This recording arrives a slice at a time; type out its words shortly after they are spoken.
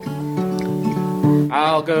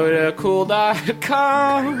I'll go to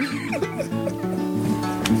KoL.com.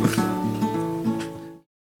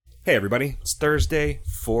 Hey everybody, it's Thursday,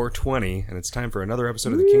 4/20, and it's time for another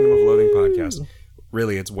episode of the Kingdom of Loathing podcast.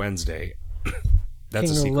 Really, it's Wednesday.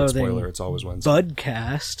 That's a secret spoiler, it's always Wednesday.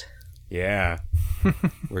 Budcast. Yeah.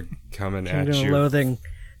 We're coming at Kingdom of you Loathing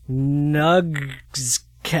Nugscast.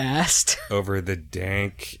 over the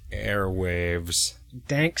dank airwaves.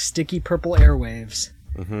 Dank, sticky purple airwaves.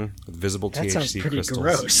 Mm-hmm. With visible That THC sounds pretty crystals.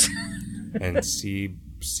 gross. And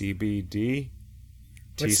CBD?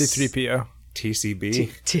 What's C3PO?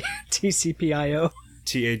 TCB? TCPIO.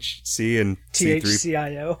 THC and C3.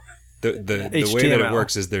 THCIO. The way that it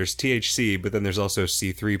works is there's THC, but then there's also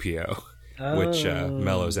C3PO, which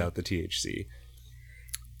mellows out the THC.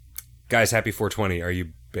 Guys, happy 420. Are you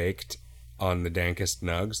baked on the dankest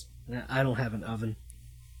nugs? I don't have an oven.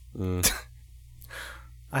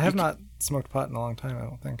 I have not smoked pot in a long time, I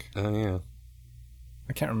don't think. Oh, yeah.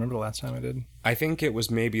 I can't remember the last time I did. I think it was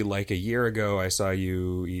maybe like a year ago I saw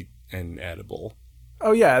you eat an edible.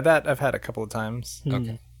 Oh, yeah, that I've had a couple of times.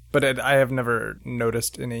 Okay. But I have never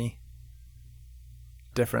noticed any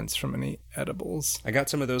difference from any edibles. I got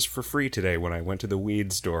some of those for free today when I went to the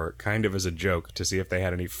weed store, kind of as a joke, to see if they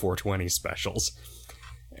had any 420 specials.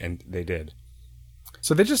 And they did.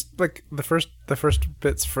 So they just, like, the first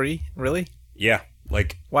bit's free? Really? Yeah,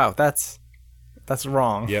 like... Wow, that's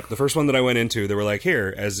wrong. Yep, the first one that I went into, they were like,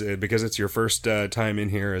 here, because it's your first time in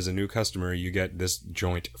here as a new customer, you get this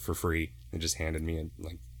joint for free. They just handed me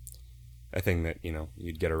a thing that,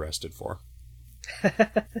 you'd get arrested for.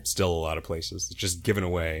 Still a lot of places. It's just given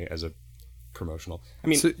away as a promotional. I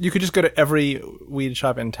mean, so you could just go to every weed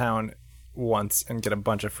shop in town once and get a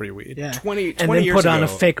bunch of free weed. Yeah. 20 and then years put on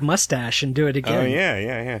ago- a fake mustache and do it again. Oh,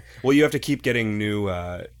 yeah. Well, you have to keep getting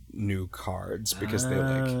new cards because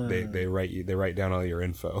they write down all your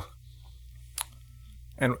info.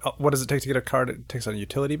 And what does it take to get a card? It takes a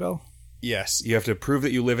utility bill? Yes, you have to prove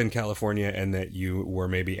that you live in California and that you were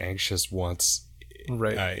maybe anxious once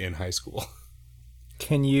in high school.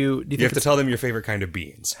 You have to tell them your favorite kind of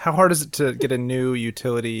beans. How hard is it to get a new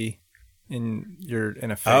utility in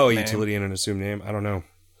a fake name? Utility in an assumed name? I don't know.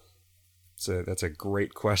 That's a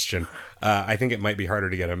great question. I think it might be harder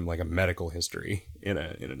to get a medical history in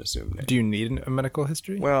an assumed name. Do you need a medical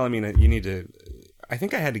history? Well, I mean, you need to... I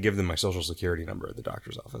think I had to give them my social security number at the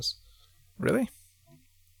doctor's office. Really?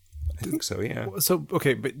 I think so, yeah. So,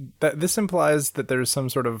 okay, but this implies that there's some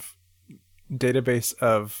sort of database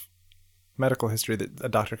of medical history that a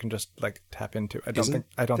doctor can just tap into. I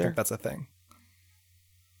don't think that's a thing.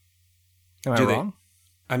 Am I wrong?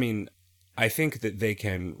 I mean, I think that they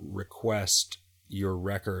can request your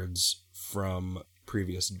records from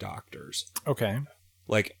previous doctors. Okay.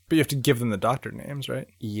 But you have to give them the doctor names, right?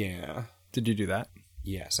 Yeah. Did you do that?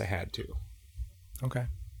 Yes, I had to. Okay.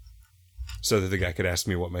 So that the guy could ask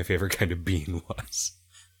me what my favorite kind of bean was.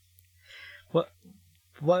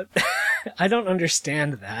 What? I don't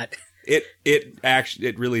understand that. It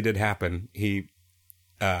really did happen. He,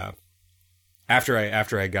 after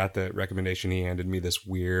I got the recommendation, he handed me this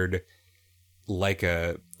weird,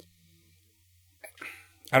 I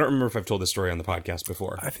don't remember if I've told this story on the podcast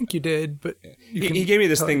before. I think you did, but he gave me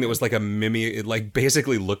this thing that was like a mimi. It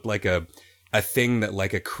basically looked like a thing that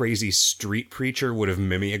a crazy street preacher would have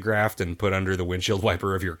mimeographed and put under the windshield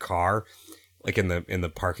wiper of your car, in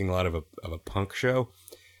the parking lot of a punk show.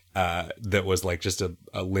 That was just a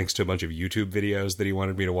links to a bunch of YouTube videos that he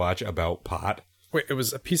wanted me to watch about pot. Wait, it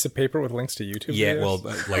was a piece of paper with links to YouTube videos? Yeah, well,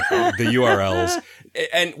 the URLs.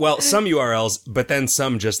 And, some URLs, but then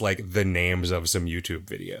some just the names of some YouTube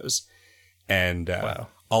videos. And wow.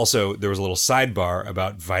 Also, there was a little sidebar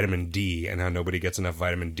about vitamin D and how nobody gets enough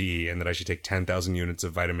vitamin D and that I should take 10,000 units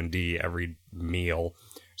of vitamin D every meal.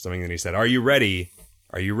 Something that he said, Are you ready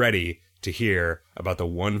to hear about the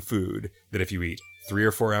one food that if you eat 3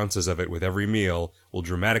 or 4 ounces of it with every meal will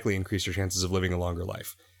dramatically increase your chances of living a longer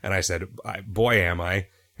life? And I said, boy, am I.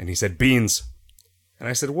 And he said, beans. And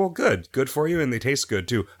I said, well, good for you. And they taste good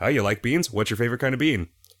too. Oh, you like beans? What's your favorite kind of bean?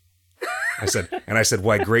 I said,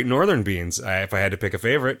 why, Great Northern beans. If I had to pick a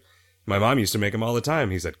favorite, my mom used to make them all the time.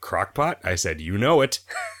 He said, crock pot? I said, you know it.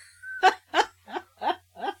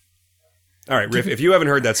 All right, Riff, if you haven't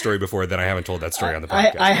heard that story before, then I haven't told that story on the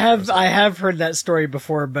podcast. I have heard that story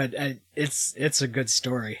before, but it's a good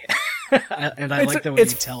story. And I like the way you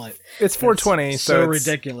tell it. It's 420, so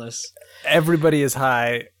ridiculous. Everybody is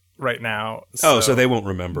high right now. So they won't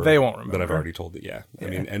remember. They won't remember. That I've already told it, yeah. I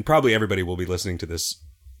mean, and probably everybody will be listening to this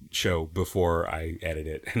show before I edit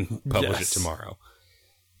it and publish it tomorrow.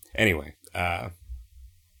 Anyway,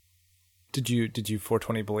 Did you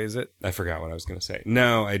 420 blaze it? I forgot what I was going to say.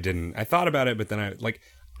 No, I didn't. I thought about it, but then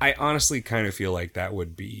I honestly kind of feel like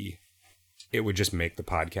it would just make the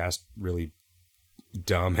podcast really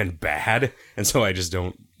dumb and bad. And so I just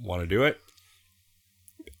don't want to do it.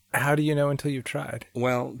 How do you know until you've tried?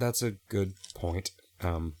 Well, that's a good point.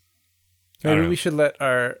 Maybe we should let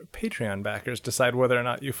our Patreon backers decide whether or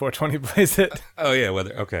not you 420 blaze it. Oh, yeah.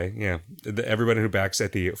 Okay. Yeah. Everybody who backs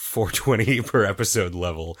at the 420 per episode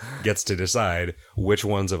level gets to decide which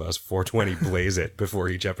ones of us 420 blaze it before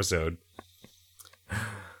each episode.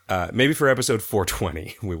 Maybe for episode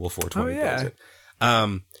 420, we will 420 blaze it.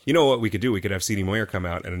 You know what we could do? We could have CD Moyer come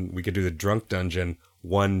out and we could do the drunk dungeon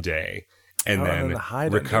one day and then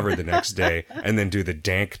recover the next day and then do the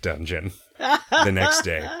dank dungeon the next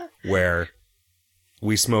day where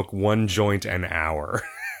we smoke one joint an hour.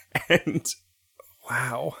 And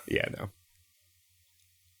wow. Yeah, no.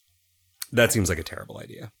 That seems like a terrible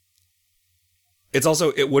idea. It's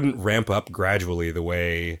also, it wouldn't ramp up gradually the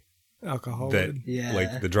way alcohol that would.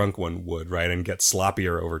 like the drunk one would, right? And get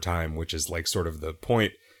sloppier over time, which is like sort of the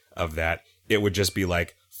point of that. It would just be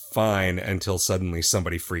like fine until suddenly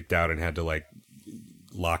somebody freaked out and had to like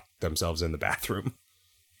lock themselves in the bathroom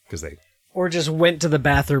because they or just went to the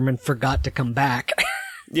bathroom and forgot to come back.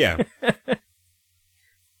 Yeah.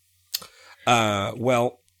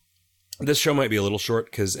 Well, this show might be a little short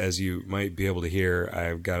because, as you might be able to hear,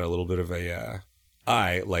 I've got a little bit of a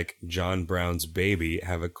I, like John Brown's baby,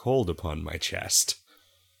 have a cold upon my chest.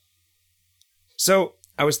 So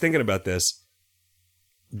I was thinking about this.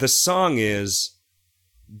 The song is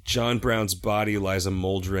John Brown's body lies a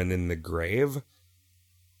mouldering in the grave.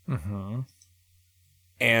 Mm-hmm.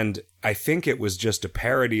 And I think it was just a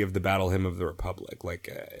parody of the Battle Hymn of the Republic, like,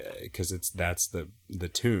 because that's the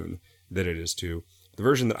tune that it is to. The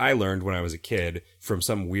version that I learned when I was a kid from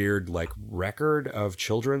some weird, like, record of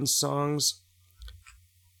children's songs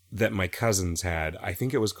that my cousins had. I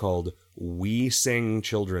think it was called We Sing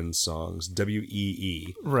Children's Songs,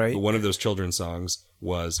 WEE. Right. But one of those children's songs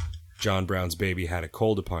was John Brown's baby had a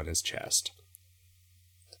cold upon his chest,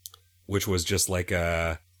 which was just like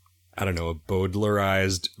a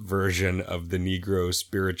Baudelarized version of the Negro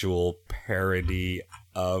spiritual parody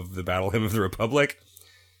of the Battle Hymn of the Republic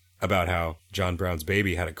about how John Brown's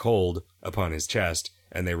baby had a cold upon his chest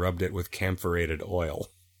and they rubbed it with camphorated oil.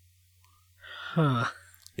 Huh.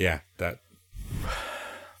 Yeah, that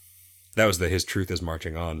was the His Truth is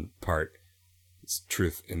Marching On part. It's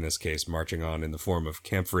truth, in this case, marching on in the form of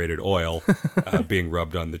camphorated oil being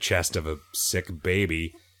rubbed on the chest of a sick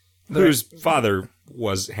baby whose father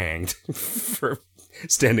was hanged for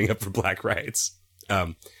standing up for black rights.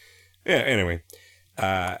 Anyway.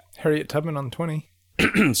 Harriet Tubman on 20.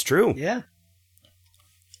 It's true. Yeah.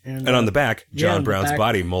 And on the back, John Brown's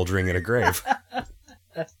body moldering in a grave.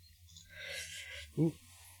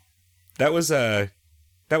 That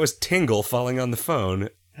was Tingle falling on the phone,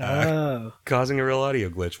 causing a real audio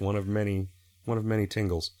glitch. One of many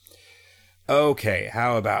tingles. Okay,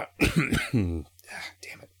 how about... damn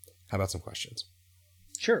it. How about some questions?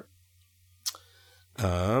 Sure.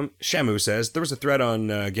 Shamu says, there was a thread on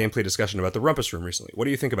gameplay discussion about the Rumpus Room recently. What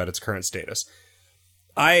do you think about its current status?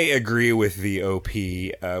 I agree with the OP,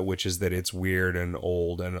 which is that it's weird and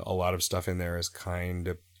old, and a lot of stuff in there is kind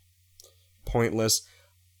of pointless.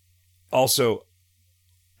 Also,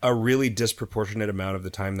 a really disproportionate amount of the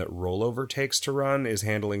time that Rollover takes to run is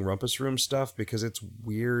handling Rumpus Room stuff because it's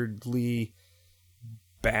weirdly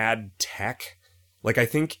bad tech. Like, I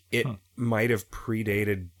think it might have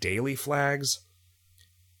predated Daily Flags.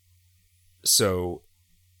 So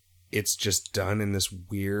it's just done in this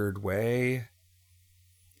weird way.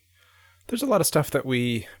 There's a lot of stuff that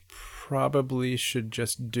we probably should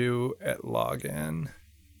just do at login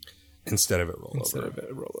instead of at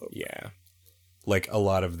rollover. Yeah. Like a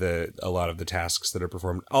lot of the tasks that are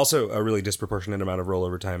performed. Also, a really disproportionate amount of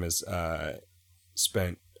rollover time is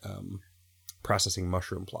spent processing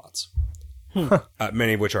mushroom plots.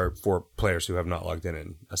 Many of which are for players who have not logged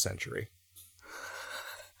in a century.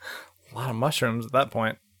 A lot of mushrooms at that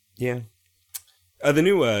point. Yeah. The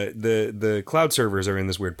new the cloud servers are in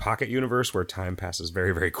this weird pocket universe where time passes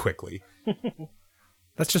very, very quickly.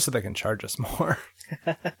 That's just so they can charge us more.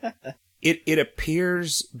 It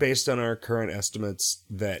appears, based on our current estimates,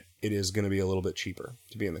 that it is going to be a little bit cheaper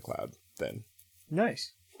to be in the cloud then.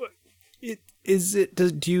 Nice.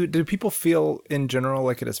 Do people feel in general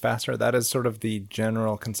like it is faster? That is sort of the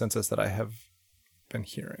general consensus that I have been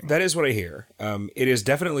hearing. That is what I hear. It is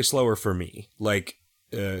definitely slower for me. Like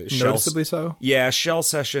noticeably so? Yeah, shell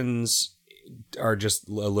sessions are just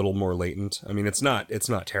a little more latent. I mean, it's not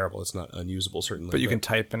terrible. It's not unusable, certainly. But you can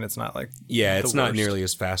type and it's not like it's not nearly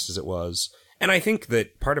as fast as it was. And I think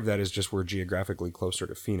that part of that is just we're geographically closer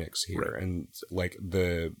to Phoenix here, right. And like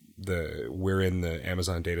we're in the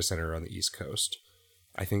Amazon data center on the East Coast.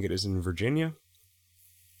 I think it is in Virginia.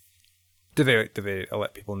 Do they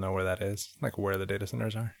let people know where that is? Like where the data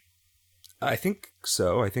centers are? I think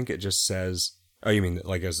so. I think it just says. Oh, you mean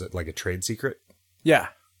like as like a trade secret? Yeah.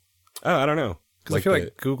 Oh, I don't know. Because I feel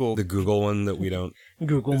like the Google one that we don't.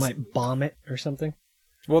 Google might bomb it or something.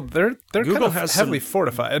 Well, they're Google kind of has heavily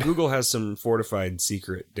fortified. Google has some fortified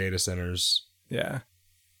secret data centers. Yeah.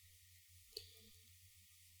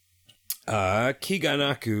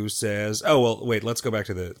 Kiganaku says, "Oh well, wait. Let's go back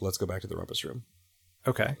to the rumpus room.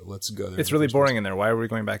 Okay, let's go there. It's really boring in there. Why are we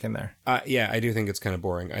going back in there? Yeah, I do think it's kind of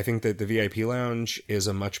boring. I think that the VIP lounge is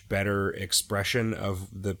a much better expression of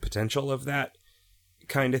the potential of that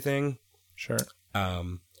kind of thing. Sure.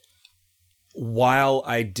 While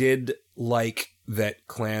I did like that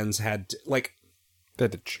clans had to, like they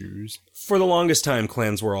had to choose. For the longest time,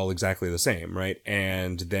 clans were all exactly the same, right?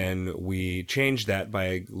 And then we changed that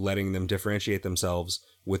by letting them differentiate themselves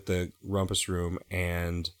with the rumpus room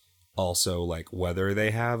and also like whether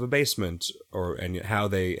they have a basement and how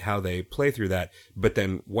they play through that, but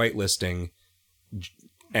then whitelisting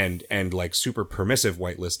and like super permissive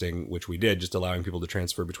whitelisting, which we did, just allowing people to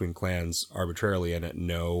transfer between clans arbitrarily and at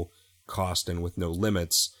no cost and with no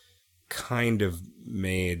limits, kind of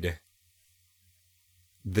made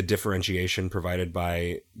the differentiation provided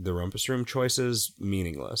by the rumpus room choices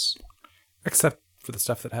meaningless. Except for the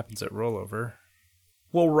stuff that happens at rollover.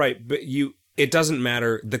 Well, right, but it doesn't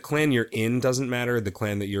matter. The clan you're in doesn't matter. The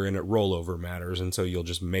clan that you're in at rollover matters, and so you'll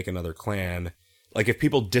just make another clan. Like, if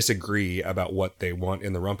people disagree about what they want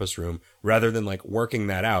in the rumpus room, rather than, like, working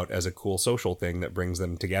that out as a cool social thing that brings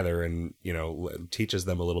them together and, you know, teaches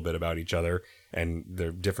them a little bit about each other and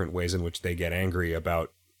the different ways in which they get angry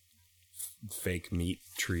about fake meat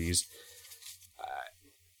trees,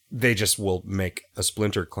 they just will make a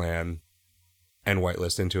splinter clan and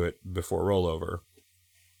whitelist into it before rollover.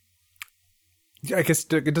 Yeah, I guess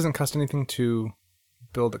it doesn't cost anything to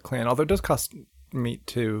build a clan, although it does cost meat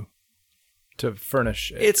to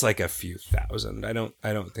furnish it. It's like a few thousand. I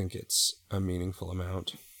don't think it's a meaningful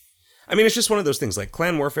amount. I mean, it's just one of those things. Like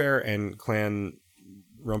clan warfare and clan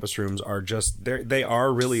rumpus rooms are just they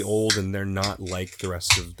are really old, and they're not like the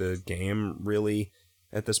rest of the game really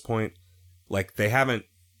at this point. Like they haven't.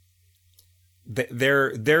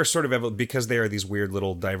 They're sort of, because they are these weird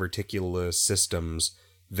little diverticulous systems.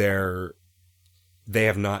 They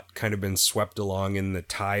have not kind of been swept along in the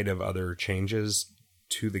tide of other changes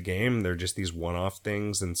to the game. They're just these one-off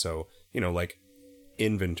things. And so, you know, like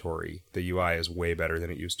inventory, the UI is way better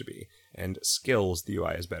than it used to be. And skills, the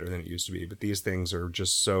UI is better than it used to be. But these things are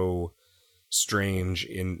just so strange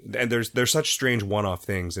and they're such strange one-off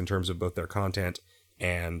things in terms of both their content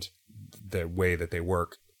and the way that they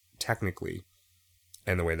work technically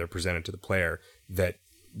and the way they're presented to the player that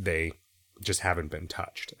they just haven't been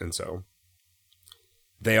touched. And so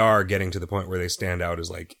they are getting to the point where they stand out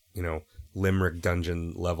as like, you know, Limerick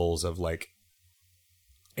dungeon levels of like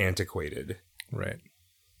antiquated. Right.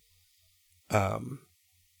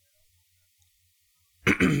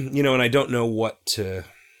 You know, and I don't know what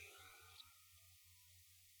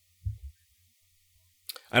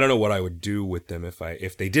I would do with them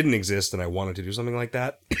if they didn't exist and I wanted to do something like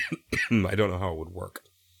that. I don't know how it would work.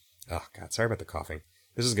 Oh God, sorry about the coughing.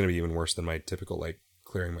 This is going to be even worse than my typical like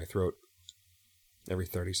clearing my throat every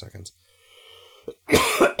 30 seconds.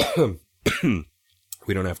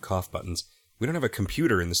 We don't have cough buttons. We don't have a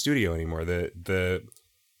computer in the studio anymore. The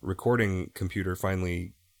recording computer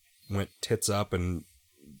finally went tits up and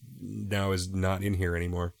now is not in here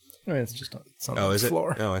anymore. I mean, it's just on the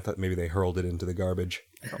floor. Oh, I thought maybe they hurled it into the garbage.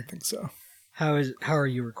 I don't think so. How are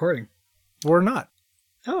you recording? We're not.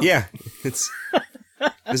 Oh. Yeah, this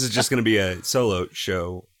is just going to be a solo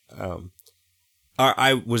show.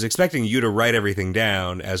 I was expecting you to write everything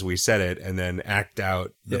down as we said it and then act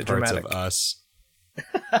out the parts dramatic. of us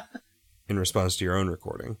in response to your own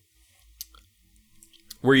recording.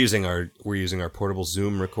 We're using our portable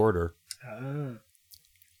Zoom recorder.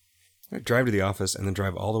 I drive to the office and then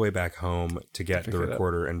drive all the way back home to get the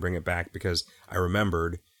recorder and bring it back because I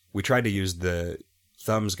remembered we tried to use the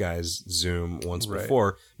Thumbs Guy's Zoom once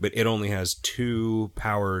before, but it only has 2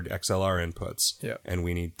 powered XLR inputs, and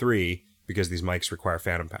we need 3 because these mics require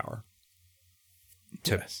phantom power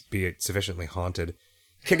to be sufficiently haunted.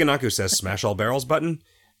 Kiganaku says smash all barrels button.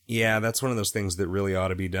 Yeah, that's one of those things that really ought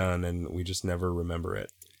to be done, and we just never remember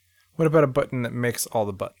it. What about a button that makes all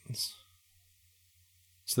the buttons?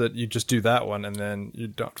 so that you just do that one and then you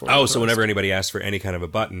don't. So whenever anybody asks for any kind of a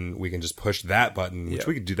button, we can just push that button, which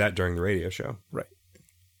we could do that during the radio show. Right.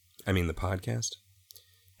 I mean, the podcast.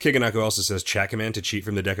 Kiganaku also says chat command to cheat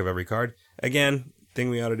from the deck of every card. Again, thing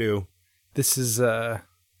we ought to do. This is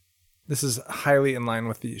highly in line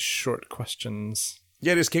with the short questions.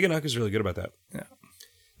 Yeah, it is. Kiganaku's really good about that. Yeah.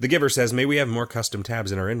 The Giver says, may we have more custom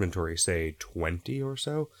tabs in our inventory, say 20 or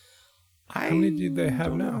so? How many do they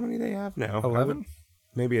have now? How many they have now? 11?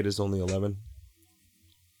 Maybe it is only 11.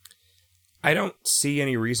 I don't see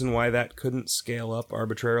any reason why that couldn't scale up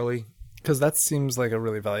arbitrarily. Because that seems like a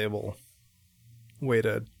really valuable way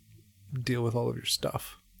to deal with all of your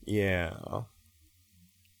stuff. Yeah.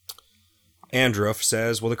 Andruff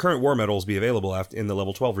says, will the current war medals be available in the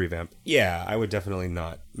level 12 revamp? Yeah, I would definitely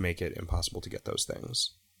not make it impossible to get those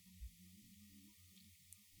things.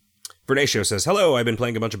 Vernacio says, hello, I've been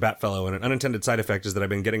playing a bunch of Batfellow, and an unintended side effect is that I've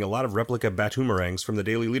been getting a lot of replica Batumerangs from the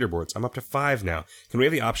daily leaderboards. I'm up to 5 now. Can we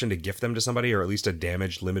have the option to gift them to somebody, or at least a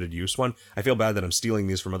damaged, limited use one? I feel bad that I'm stealing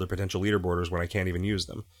these from other potential leaderboarders when I can't even use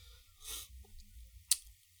them.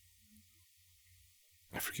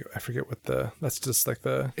 I forget what that's just like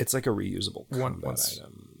the... It's like a reusable combat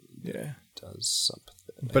item. Yeah. It does something.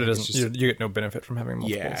 But it doesn't, you get no benefit from having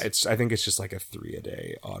multiples. Yeah, I think it's just like a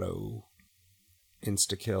 3-a-day auto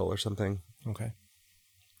insta-kill or something. Okay.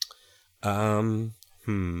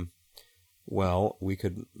 Well, we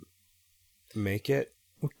could make it...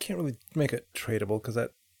 We can't really make it tradable because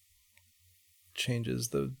that changes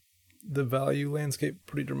the value landscape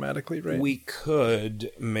pretty dramatically, right? We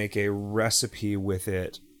could make a recipe with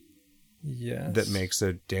it that makes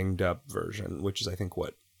a dinged up version, which is, I think,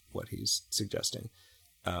 what he's suggesting.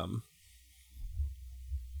 That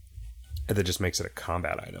just makes it a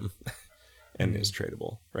combat item and is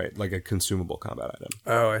tradable, right? Like a consumable combat item.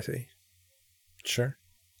 Oh, I see. Sure.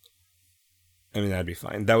 I mean, that'd be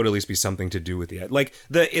fine. That would at least be something to do with the... Like,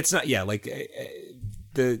 it's not... Yeah, like...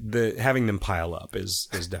 The having them pile up is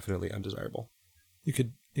definitely undesirable. You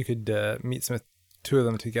could meet Smith 2 of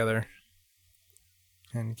them together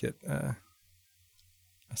and get a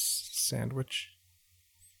sandwich,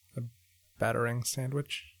 a battering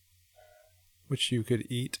sandwich, which you could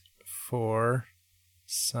eat for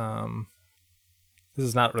some. This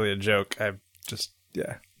is not really a joke.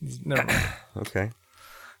 Never mind. Okay.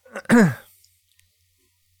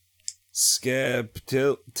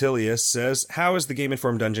 Skeptilius says, how is the Game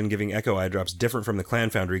Informed Dungeon giving Echo Eye Drops different from the Clan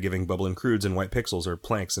Foundry giving Bubble and Crudes and White Pixels or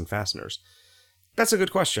planks and fasteners? That's a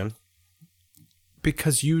good question.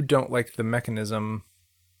 Because you don't like the mechanism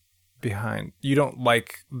behind... You don't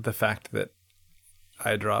like the fact that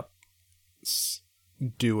eye drops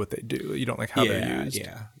do what they do. You don't like how they're used.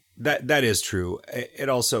 Yeah, that is true. It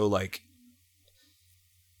also, like...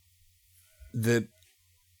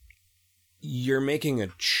 You're making a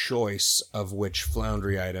choice of which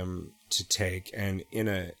Foundry item to take, and in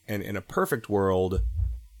a perfect world,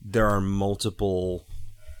 there are multiple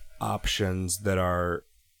options that are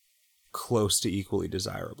close to equally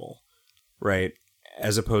desirable, right?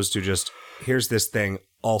 As opposed to just, here's this thing,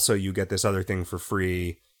 also you get this other thing for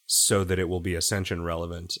free so that it will be Ascension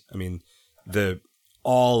relevant. I mean,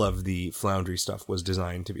 all of the Foundry stuff was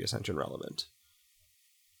designed to be Ascension relevant.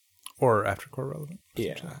 Or Aftercore relevant.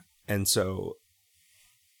 Yeah. And so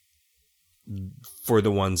for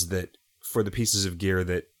the pieces of gear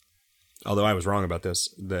that, although I was wrong about this,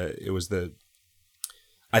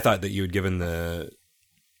 I thought that you had given the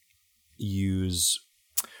use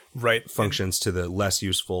functions to the less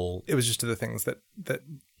useful. It was just to the things that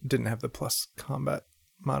didn't have the plus combat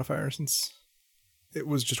modifier, since it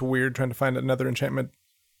was just weird trying to find another enchantment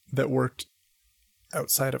that worked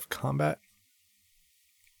outside of combat.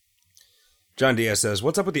 John Diaz says,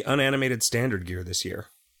 what's up with the unanimated standard gear this year?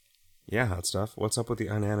 Yeah, hot stuff. What's up with the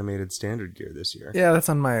unanimated standard gear this year? Yeah, that's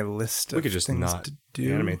on my list. We could just not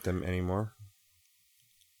animate them anymore.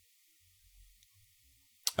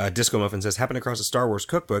 Disco Muffin says, happened across a Star Wars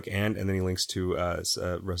cookbook, and then he links to a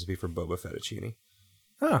recipe for boba fettuccine.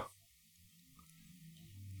 Oh.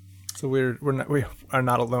 So we are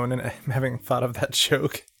not alone in having thought of that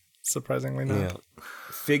joke. Surprisingly not. Yeah.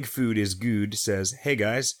 Fig Food is Good says, hey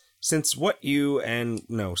guys, since what and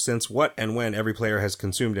when every player has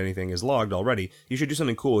consumed anything is logged already, you should do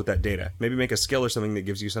something cool with that data. Maybe make a skill or something that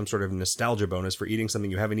gives you some sort of nostalgia bonus for eating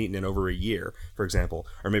something you haven't eaten in over a year, for example.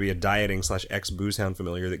 Or maybe a dieting / ex-boozehound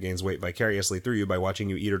familiar that gains weight vicariously through you by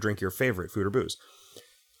watching you eat or drink your favorite food or booze.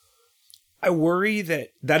 I worry that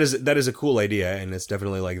is a cool idea, and it's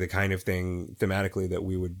definitely like the kind of thing thematically that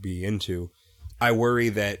we would be into. I worry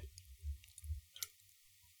that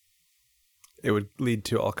it would lead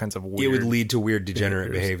to all kinds of weird. It would lead to weird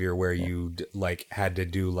degenerate behavior where you like had to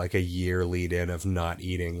do like a year lead in of not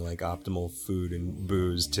eating like optimal food and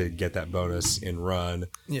booze to get that bonus in run.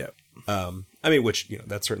 Yeah. I mean, which, you know,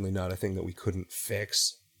 that's certainly not a thing that we couldn't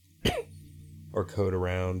fix or code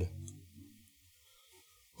around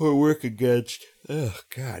or work against. Oh,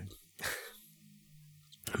 God.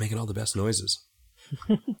 I'm making all the best noises.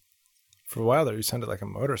 For a while there, you sounded like a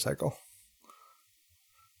motorcycle.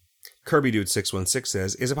 Kirby Dude 616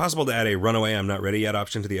 says, is it possible to add a runaway I'm not ready yet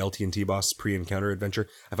option to the LT&T boss pre-encounter adventure?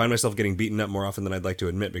 I find myself getting beaten up more often than I'd like to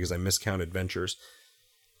admit because I miscount adventures.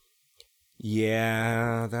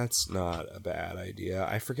 Yeah, that's not a bad idea.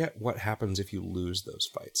 I forget what happens if you lose those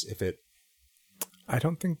fights. I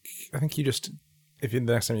think you just, the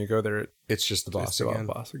next time you go there, it's just the boss again.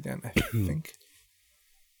 Boss again, I think.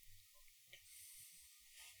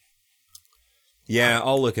 Yeah,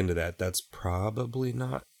 I'll look into that. That's probably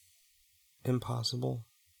not impossible.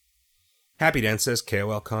 Happy Dance says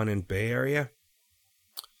KoL Con in Bay Area.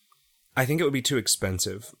 I think it would be too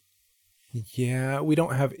expensive. Yeah, we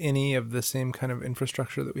don't have any of the same kind of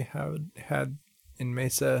infrastructure that we had in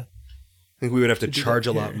Mesa. I think we would have to charge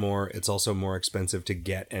a lot more. It's also more expensive to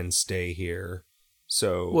get and stay here.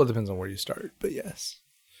 So, well, it depends on where you start, but yes.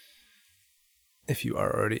 If you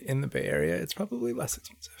are already in the Bay Area, it's probably less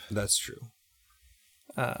expensive. That's true.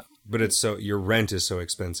 But it's your rent is so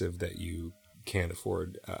expensive that you can't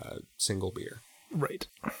afford single beer. Right.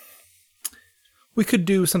 We could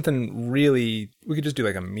do something we could just do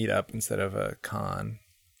like a meetup instead of a con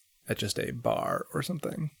at just a bar or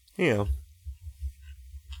something. Yeah.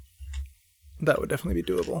 That would definitely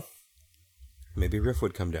be doable. Maybe Riff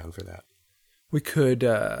would come down for that. We could,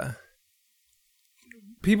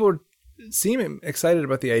 people seem excited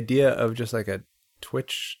about the idea of just like a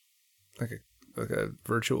Twitch, like a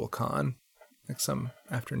virtual con, like some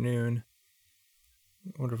afternoon.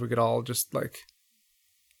 I wonder if we could all just like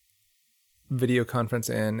video conference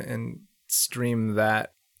in and stream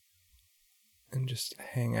that and just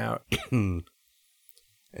hang out. And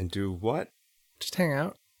do what? Just hang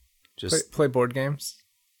out. Just play board games.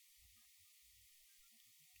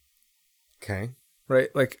 Okay. Right?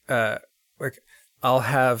 Like I'll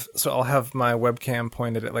have my webcam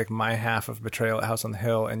pointed at like my half of Betrayal at House on the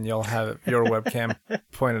Hill, and you'll have your webcam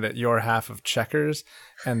pointed at your half of Checkers,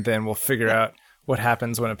 and then we'll figure out what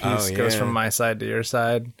happens when a piece goes from my side to your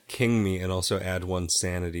side. King me and also add 1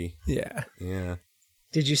 sanity. Yeah. Yeah.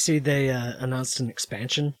 Did you see they announced an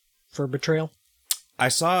expansion for Betrayal? I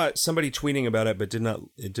saw somebody tweeting about it, but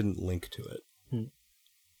it didn't link to it.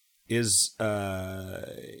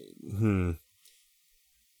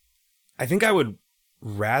 I think I would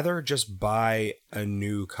rather just buy a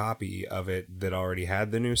new copy of it that already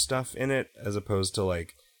had the new stuff in it, as opposed to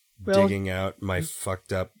like digging out my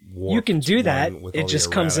fucked up warped. You can do that. With it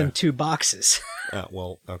just comes in 2 boxes.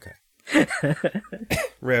 Well, okay.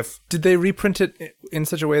 Riff. Did they reprint it in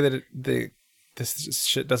such a way that this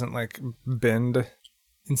shit doesn't like bend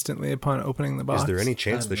instantly upon opening the box? Is there any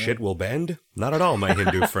chance the shit will bend? Not at all, my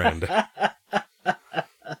Hindu friend.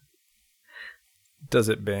 Does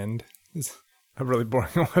it bend? It's a really boring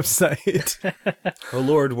website. Oh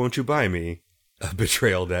Lord, won't you buy me a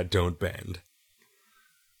Betrayal that don't bend?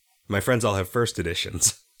 My friends all have first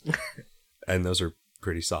editions, and those are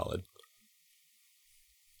pretty solid.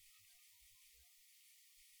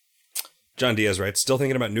 John Diaz writes, still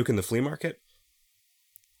thinking about nuking the flea market?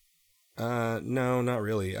 No, not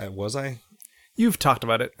really. Was I? You've talked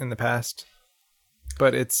about it in the past,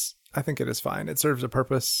 but I think it is fine. It serves a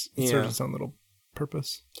purpose. It serves its own little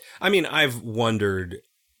purpose. I mean, I've wondered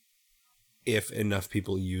if enough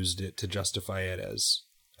people used it to justify it as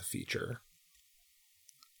a feature.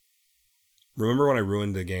 Remember when I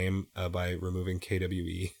ruined the game by removing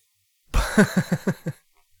KWE?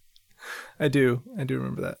 I do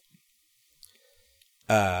remember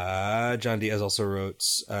that. John Diaz also wrote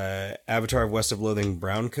Avatar of West of Loathing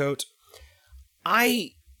Brown Coat.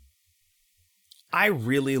 I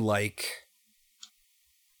really like...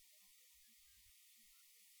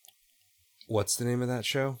 What's the name of that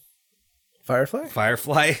show?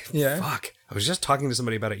 Firefly? Yeah. Fuck. I was just talking to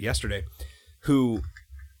somebody about it yesterday who...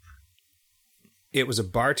 It was a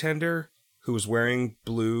bartender who was wearing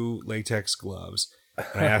blue latex gloves.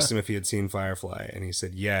 And I asked him if he had seen Firefly, and he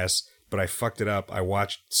said yes, but I fucked it up. I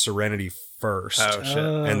watched Serenity first. Oh, shit.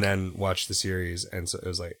 And then watched the series, and so it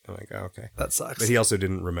was like, I'm like, oh, okay. That sucks. But he also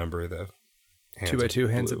didn't remember the 2x2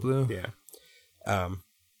 Hands of Blue. Yeah.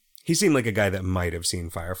 He seemed like a guy that might have seen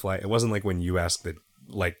Firefly. It wasn't like when you asked the,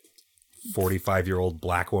 like, 45-year-old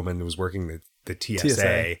black woman who was working the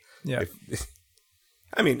TSA. Yeah.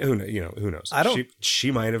 I mean, who knows? I don't.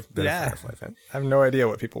 She might have been a Firefly fan. I have no idea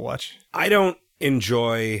what people watch. I don't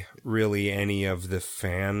enjoy really any of the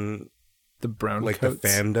brown like coats. the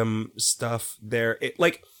fandom stuff there.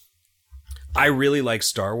 I really like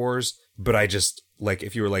Star Wars, but I just like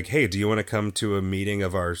if you were like, hey, do you want to come to a meeting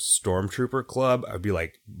of our Stormtrooper club? I'd be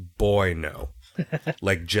like, boy, no.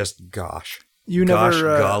 Like, just gosh.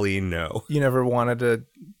 Golly, no. You never wanted to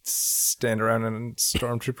stand around in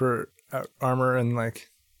Stormtrooper armor and like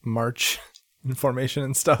march in formation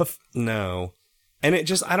and stuff? No. And it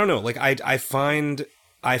just, I don't know. Like, I find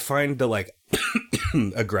the like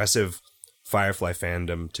aggressive Firefly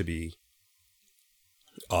fandom to be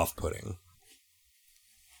off-putting.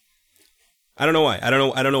 I don't know why. I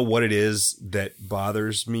don't know what it is that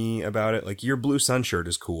bothers me about it. Like, your blue sun shirt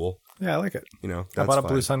is cool. Yeah, I like it. You know, I bought a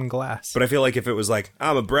fine. blue sun glass. But I feel like if it was like,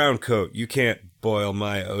 I'm a brown coat, you can't boil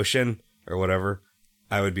my ocean or whatever,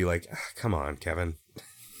 I would be like, come on, Kevin.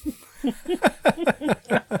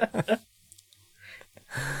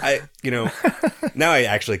 Now I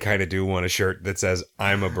actually kind of do want a shirt that says,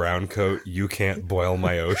 I'm a brown coat, you can't boil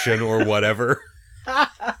my ocean or whatever.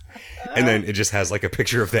 And then it just has like a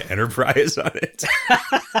picture of the Enterprise on it.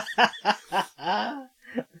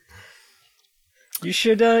 You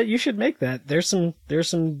should make that. There's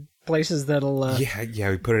some places that'll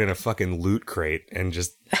Yeah, we put it in a fucking loot crate and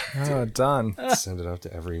just done. Send it out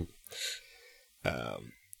to every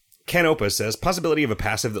Ken Opus says, possibility of a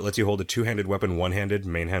passive that lets you hold a two-handed weapon one-handed,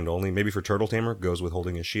 main hand only, maybe for Turtle Tamer, goes with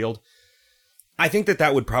holding a shield. I think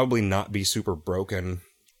that would probably not be super broken,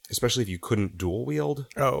 especially if you couldn't dual wield.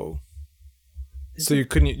 Oh. So you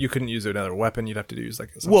couldn't use another weapon. You'd have to use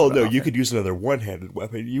like you could use another one-handed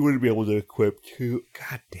weapon. You wouldn't be able to equip two.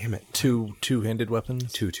 God damn it, two-handed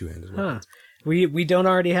weapons. Two-handed weapons. We don't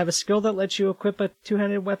already have a skill that lets you equip a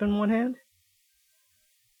two-handed weapon one hand.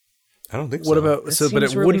 I don't think so. What about but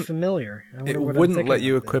it really wouldn't familiar. It wouldn't let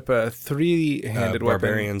you equip a three-handed weapon.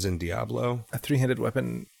 Barbarians in Diablo. A three-handed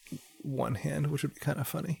weapon one hand, which would be kind of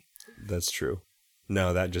funny. That's true.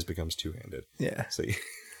 No, that just becomes two-handed. Yeah. So.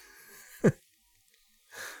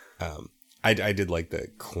 I did like the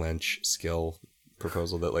clench skill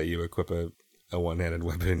proposal that let you equip a one-handed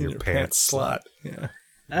weapon in your pants slot. Yeah.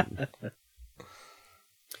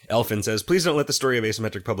 Elfin says, please don't let the story of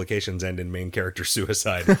asymmetric publications end in main character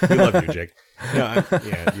suicide. We love you, Jake. No,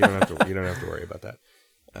 you don't have to worry about that.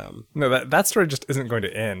 No, that story just isn't going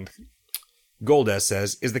to end. Goldes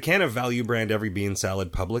says, is the can of Value brand Every Bean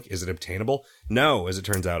Salad public? Is it obtainable? No, as it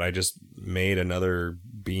turns out, I just made another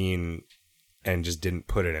bean and just didn't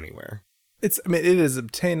put it anywhere. It is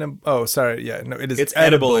obtainable. Oh, sorry. Yeah, no, it is. It's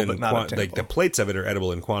edible in but not obtainable. Like the plates of it are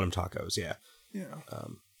edible in quantum tacos. Yeah. Yeah.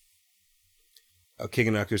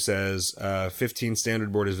 Kiganaku says 15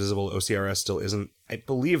 standard board is visible. OCRS still isn't. I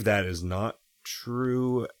believe that is not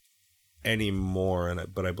true anymore,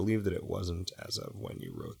 but I believe that it wasn't as of when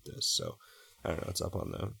you wrote this. So I don't know. It's up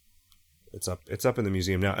on the. It's up in the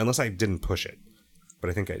museum now, unless I didn't push it,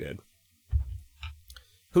 but I think I did.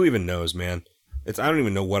 Who even knows, man? I don't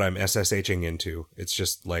even know what I'm SSHing into. It's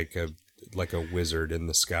just like a wizard in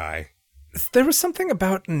the sky. There was something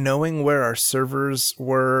about knowing where our servers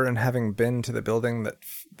were and having been to the building that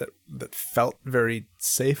felt very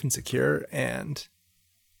safe and secure, and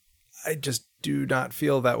I just do not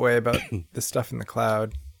feel that way about the stuff in the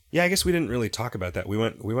cloud. Yeah, I guess we didn't really talk about that. We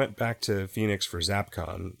went back to Phoenix for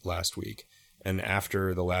ZapCon last week, and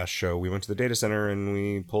after the last show, we went to the data center and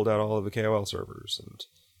we pulled out all of the KoL servers and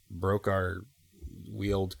broke our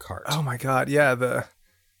wheeled cart. Oh my god, yeah, the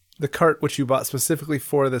cart which you bought specifically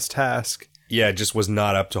for this task. Yeah, it just was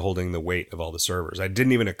not up to holding the weight of all the servers. It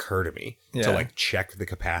didn't even occur to me to check the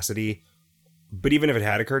capacity. But even if it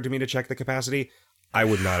had occurred to me to check the capacity, I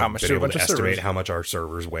would not have been able to estimate how much our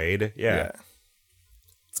servers weighed. Yeah.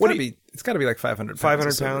 It's got to be like 500 pounds.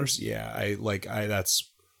 500 pounds? Yeah,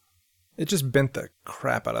 that's... It just bent the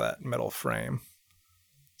crap out of that metal frame.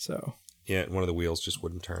 So... Yeah, one of the wheels just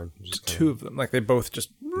wouldn't turn. Just two of them. Like, they both just...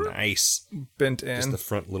 Nice. Bent in. Just the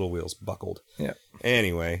front little wheels buckled. Yeah.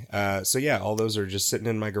 Anyway, so yeah, all those are just sitting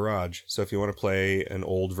in my garage. So if you want to play an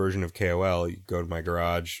old version of KoL, you go to my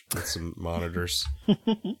garage with some monitors.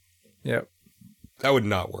 Yep. That would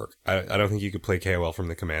not work. I don't think you could play KoL from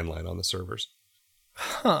the command line on the servers.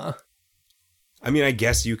 Huh. I mean, I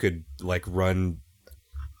guess you could, run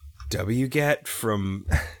wget from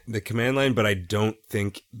the command line, but I don't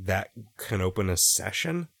think that can open a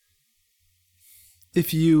session.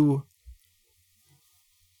 Can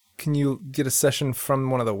you get a session from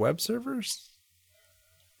one of the web servers?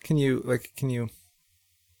 If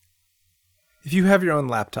you have your own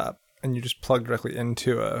laptop and you just plug directly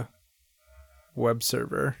into a web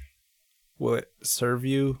server, will it serve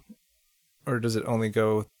you, or does it only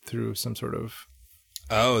go through some sort of...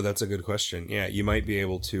 Oh, that's a good question. Yeah, you might be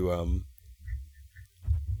able to,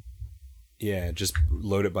 just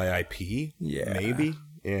load it by IP. Yeah. Maybe.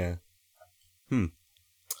 Yeah.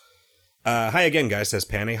 Hi again, guys, says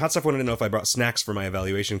Panny. Hot Stuff wanted to know if I brought snacks for my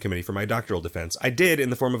evaluation committee for my doctoral defense. I did,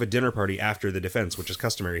 in the form of a dinner party after the defense, which is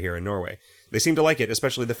customary here in Norway. They seemed to like it,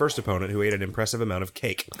 especially the first opponent, who ate an impressive amount of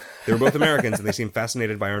cake. They were both Americans, and they seemed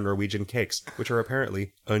fascinated by our Norwegian cakes, which are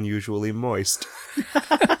apparently unusually moist.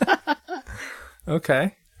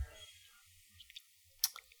 Okay.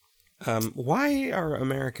 Why are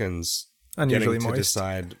Americans Unusually getting to moist.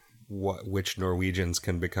 decide which Norwegians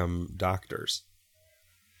can become doctors?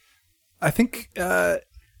 I think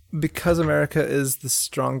because America is the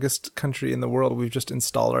strongest country in the world, we've just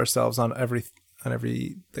installed ourselves on every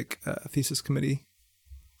thesis committee,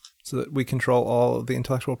 so that we control all of the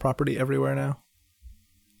intellectual property everywhere now,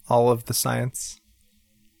 all of the science.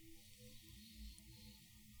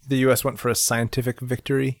 The U.S. went for a scientific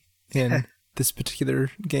victory in this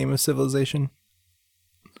particular game of civilization.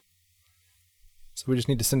 So we just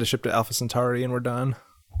need to send a ship to Alpha Centauri and we're done.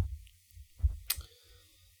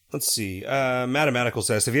 Let's see. Mathematical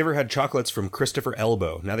says, have you ever had chocolates from Christopher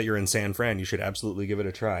Elbow? Now that you're in San Fran, you should absolutely give it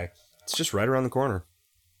a try. It's just right around the corner.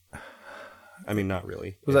 I mean, not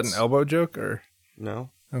really. Was that an elbow joke or? No.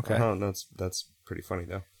 Okay. Oh, that's pretty funny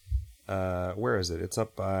though. Where is it? It's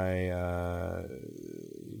up by.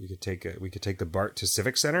 We could take the BART to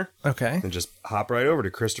Civic Center. Okay. And just hop right over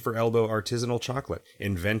to Christopher Elbow Artisanal Chocolate.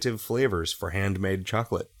 Inventive flavors for handmade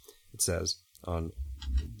chocolate. It says on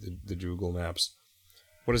the Google Maps.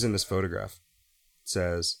 What is in this photograph? It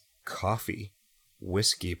says coffee,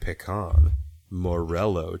 whiskey pecan,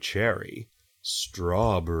 morello cherry,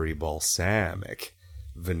 strawberry balsamic,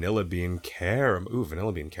 vanilla bean caramel. Ooh,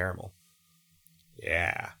 vanilla bean caramel.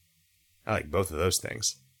 Yeah. I like both of those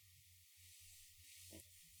things.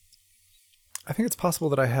 I think it's possible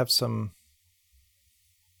that I have some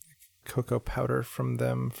cocoa powder from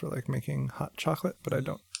them for like making hot chocolate, but I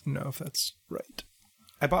don't know if that's right.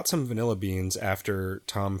 I bought some vanilla beans after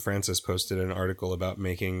Tom Francis posted an article about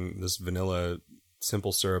making this vanilla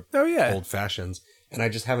simple syrup old fashions, and I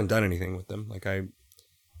just haven't done anything with them.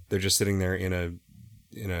 They're just sitting there in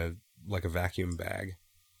a like a vacuum bag.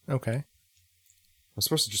 Okay. I'm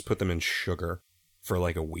supposed to just put them in sugar for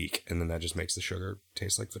like a week, and then that just makes the sugar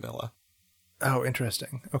taste like vanilla. Oh,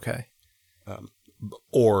 interesting. Okay.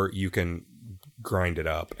 Or you can grind it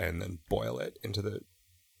up and then boil it into the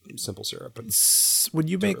simple syrup. But when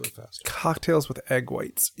you make really cocktails with egg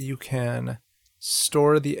whites, you can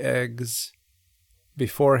store the eggs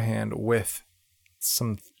beforehand with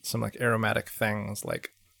some like aromatic things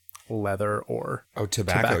like leather or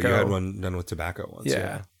tobacco. You had one done with tobacco once.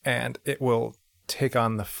 Yeah. And it will take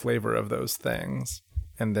on the flavor of those things.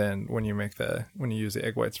 And then when you use the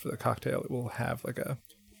egg whites for the cocktail, it will have like a...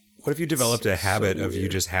 What if you developed a habit of you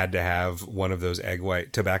just had to have one of those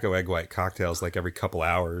tobacco egg white cocktails like every couple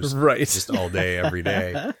hours, right? Just all day, every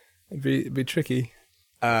day. It'd be tricky.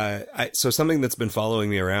 So something that's been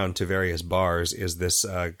following me around to various bars is this.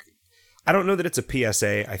 I don't know that it's a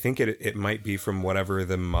PSA. I think it might be from whatever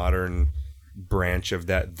the modern branch of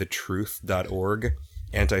that thetruth.org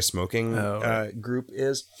anti-smoking group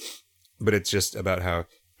is, but it's just about how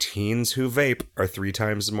teens who vape are 3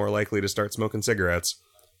 times more likely to start smoking cigarettes.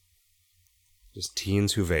 Just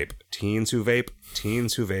teens who vape, teens who vape,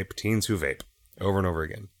 teens who vape, teens who vape. Over and over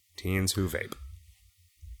again. Teens who vape.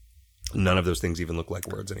 None of those things even look like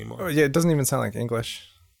words anymore. Oh, yeah, it doesn't even sound like English.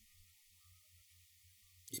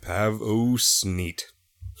 Have sneet.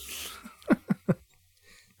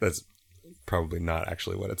 That's probably not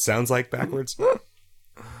actually what it sounds like backwards.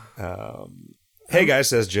 Hey guys,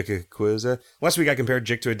 says Jick Quiz. Last week I compared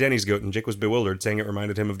Jick to a Denny's goat, and Jick was bewildered, saying it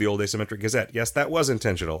reminded him of the old Asymmetric Gazette. Yes, that was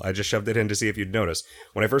intentional. I just shoved it in to see if you'd notice.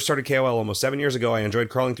 When I first started KoL almost 7 years ago, I enjoyed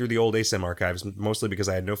crawling through the old ASIM archives, mostly because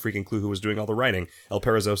I had no freaking clue who was doing all the writing, El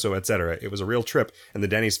Perezoso, etc. It was a real trip, and the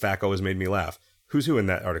Denny's fact always made me laugh. Who's who in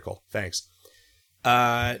that article? Thanks.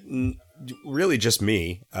 Really just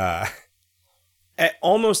me.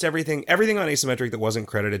 Almost everything on Asymmetric that wasn't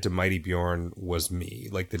credited to Mighty Bjorn was me.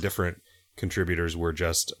 Like the different contributors were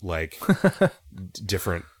just like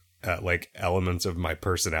different like elements of my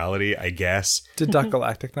personality, I guess. Did Doc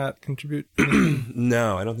Galactic not contribute?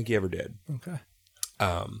 No, I don't think he ever did. Okay.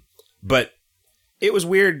 But it was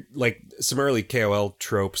weird, like some early KoL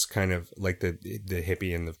tropes, kind of like the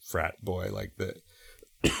hippie and the frat boy, like the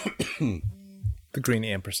the green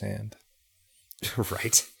ampersand.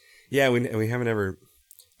 Right. Yeah, we haven't ever.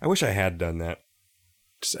 I wish I had done that.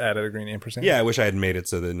 Just added a green ampersand? Yeah, I wish I had made it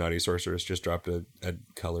so the Naughty Sorceress just dropped a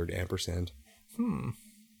colored ampersand.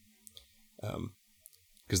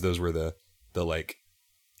 Because those were the like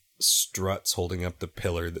struts holding up the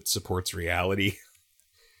pillar that supports reality.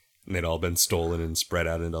 And they'd all been stolen and spread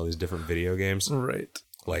out into all these different video games. Right.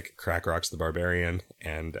 Like Crack Rocks the Barbarian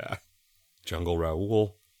and Jungle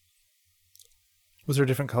Raoul. Was there a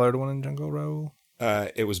different colored one in Jungle Raoul?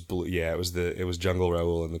 It was blue. Yeah, it was Jungle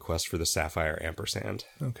Raoul and the quest for the Sapphire Ampersand.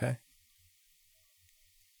 Okay.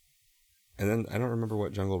 And then I don't remember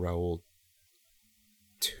what Jungle Raoul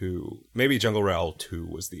 2. Maybe Jungle Raoul 2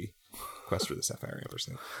 was the quest for the Sapphire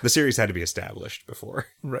Ampersand. The series had to be established before.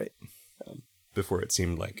 Right. Before it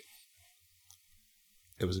seemed like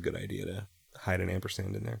it was a good idea to hide an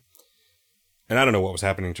ampersand in there. And I don't know what was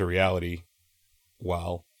happening to reality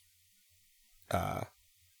while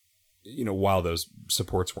while those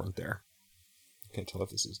supports weren't there. Can't tell if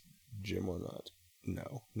this is Jim or not.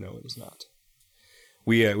 No, it is not.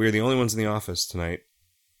 We are the only ones in the office tonight.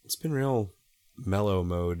 It's been real mellow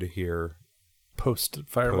mode here. Post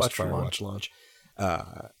Firewatch launch.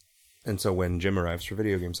 And so when Jim arrives for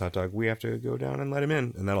Video Games Hot Dog, we have to go down and let him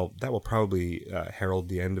in, and that will probably herald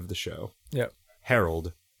the end of the show. Yep.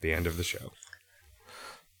 Herald the end of the show.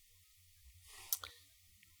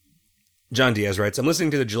 John Diaz writes, I'm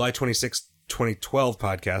listening to the July 26th, 2012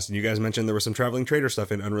 podcast, and you guys mentioned there was some traveling trader stuff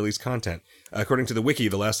in unreleased content. According to the wiki,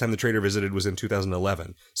 the last time the trader visited was in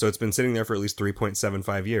 2011, so it's been sitting there for at least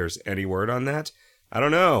 3.75 years. Any word on that? I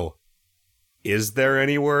don't know. Is there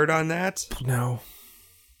any word on that? No.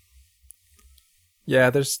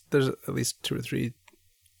 Yeah, there's at least 2 or 3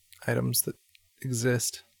 items that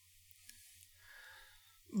exist.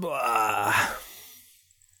 Blah.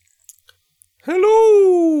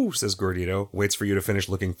 Hello, says Gordito. Waits for you to finish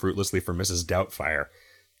looking fruitlessly for Mrs. Doubtfire.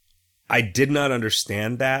 I did not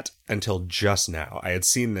understand that until just now. I had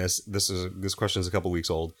seen this. This question is a couple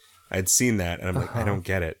weeks old. I had seen that, and I'm like, I don't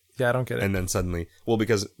get it. Yeah, I don't get it. And then suddenly,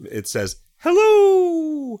 because it says,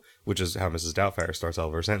 hello, which is how Mrs. Doubtfire starts all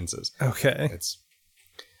of her sentences. Okay.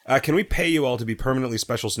 Can we pay you all to be permanently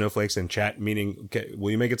special snowflakes in chat? Meaning,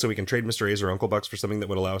 will you make it so we can trade Mr. A's or Uncle Bucks for something that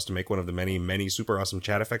would allow us to make one of the many, many super awesome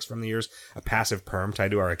chat effects from the years a passive perm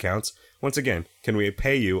tied to our accounts? Once again, can we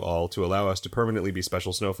pay you all to allow us to permanently be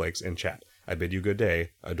special snowflakes in chat? I bid you good day.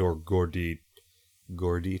 Adore Gordito.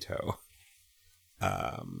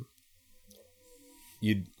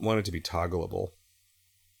 You'd want it to be toggleable.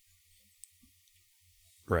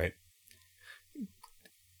 Right.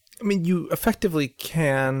 I mean, you effectively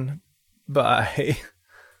can by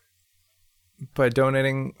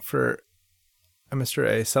donating for a Mr.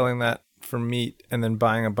 A, selling that for meat, and then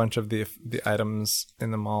buying a bunch of the items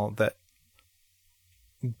in the mall that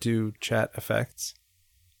do chat effects.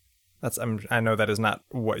 I know that is not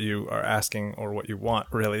what you are asking or what you want,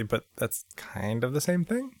 really, but that's kind of the same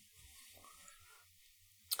thing.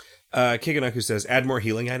 Kiganaku says, add more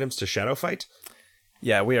healing items to Shadow Fight.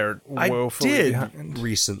 Yeah, we are woefully behind.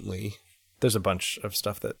 Recently. There's a bunch of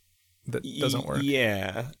stuff that doesn't work.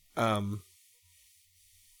 Yeah.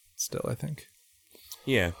 Still, I think.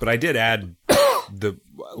 Yeah, but I did add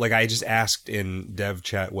I just asked in dev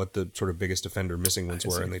chat what the sort of biggest offender missing ones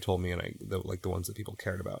were, and they told me, and the ones that people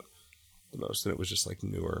cared about the most, and it was just like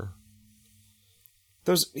newer.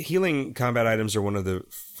 Those healing combat items are one of the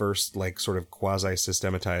first sort of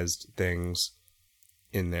quasi-systematized things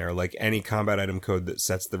in there. Like any combat item code that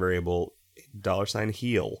sets the variable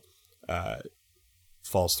 $heal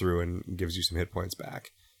falls through and gives you some hit points back.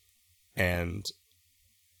 And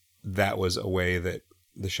that was a way that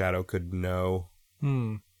the Shadow could know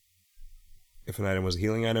if an item was a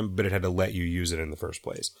healing item, but it had to let you use it in the first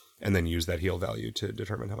place, and then use that heal value to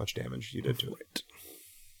determine how much damage you did to it.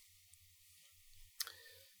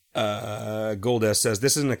 Goldes says,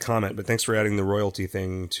 this isn't a comment, but thanks for adding the royalty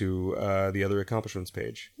thing to the other accomplishments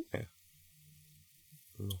page. Yeah.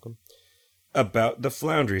 You're welcome. About the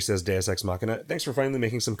Floundry, says Deus Ex Machina, thanks for finally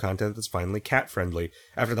making some content that's finally cat-friendly.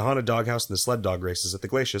 After the haunted doghouse and the sled dog races at the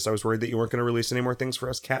Glacius, I was worried that you weren't going to release any more things for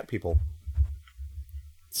us cat people.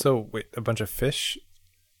 So, wait, a bunch of fish?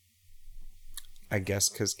 I guess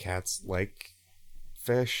because cats like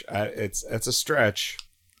fish. It's a stretch.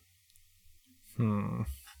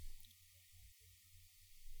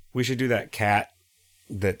 We should do that cat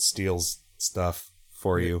that steals stuff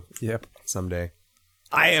for you. Yep. Someday.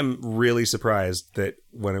 I am really surprised that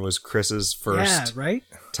when it was Chris's first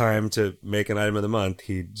time to make an item of the month,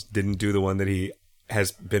 he didn't do the one that he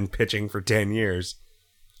has been pitching for 10 years.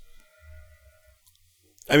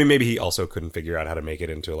 I mean, maybe he also couldn't figure out how to make it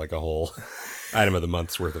into a whole item of the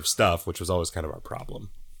month's worth of stuff, which was always kind of our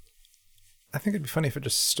problem. I think it'd be funny if it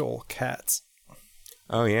just stole cats.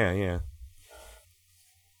 Oh, yeah.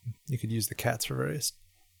 You could use the cats for various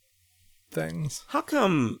things. How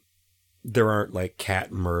come there aren't, like,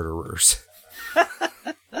 cat murderers?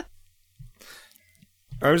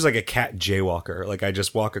 I was like a cat jaywalker. Like, I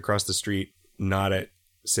just walk across the street, not at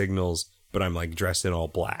signals, but I'm, like, dressed in all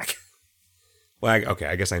black. Well, okay,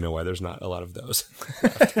 I guess I know why there's not a lot of those.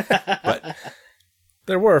 But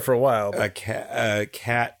there were for a while.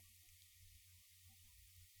 Cat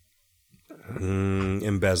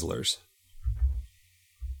embezzlers.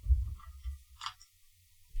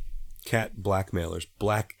 Cat blackmailers.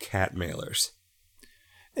 Black cat mailers.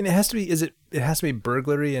 And it has to be, it has to be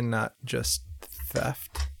burglary and not just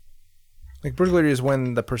theft? Like, burglary is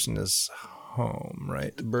when the person is home,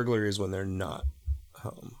 right? Burglary is when they're not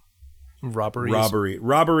home.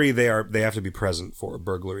 Robbery. They have to be present for.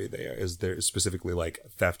 Burglary they're specifically like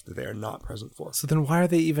theft that they are not present for. So then why are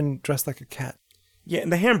they even dressed like a cat? Yeah,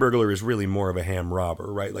 and the hamburglar is really more of a ham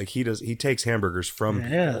robber, right? Like he takes hamburgers from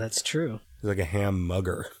people. Yeah, that's true. He's like a ham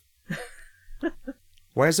mugger.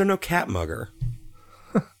 Why is there no cat mugger?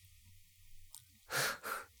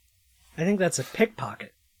 I think that's a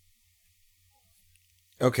pickpocket.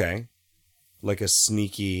 Okay. Like a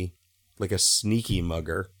sneaky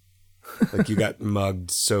mugger. Like you got mugged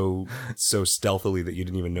so stealthily that you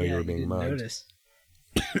didn't even know you were being mugged. Notice.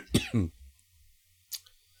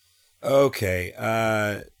 Okay.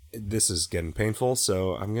 This is getting painful,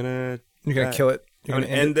 so I'm gonna... You're gonna kill it? I'm gonna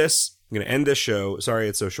end this. I'm gonna end this show. Sorry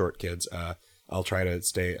it's so short, kids. I'll try to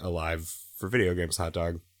stay alive for video games, hot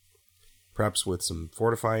dog. Perhaps with some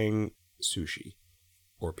fortifying sushi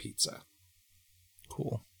or pizza.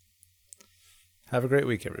 Cool. Have a great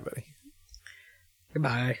week, everybody.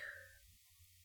 Goodbye.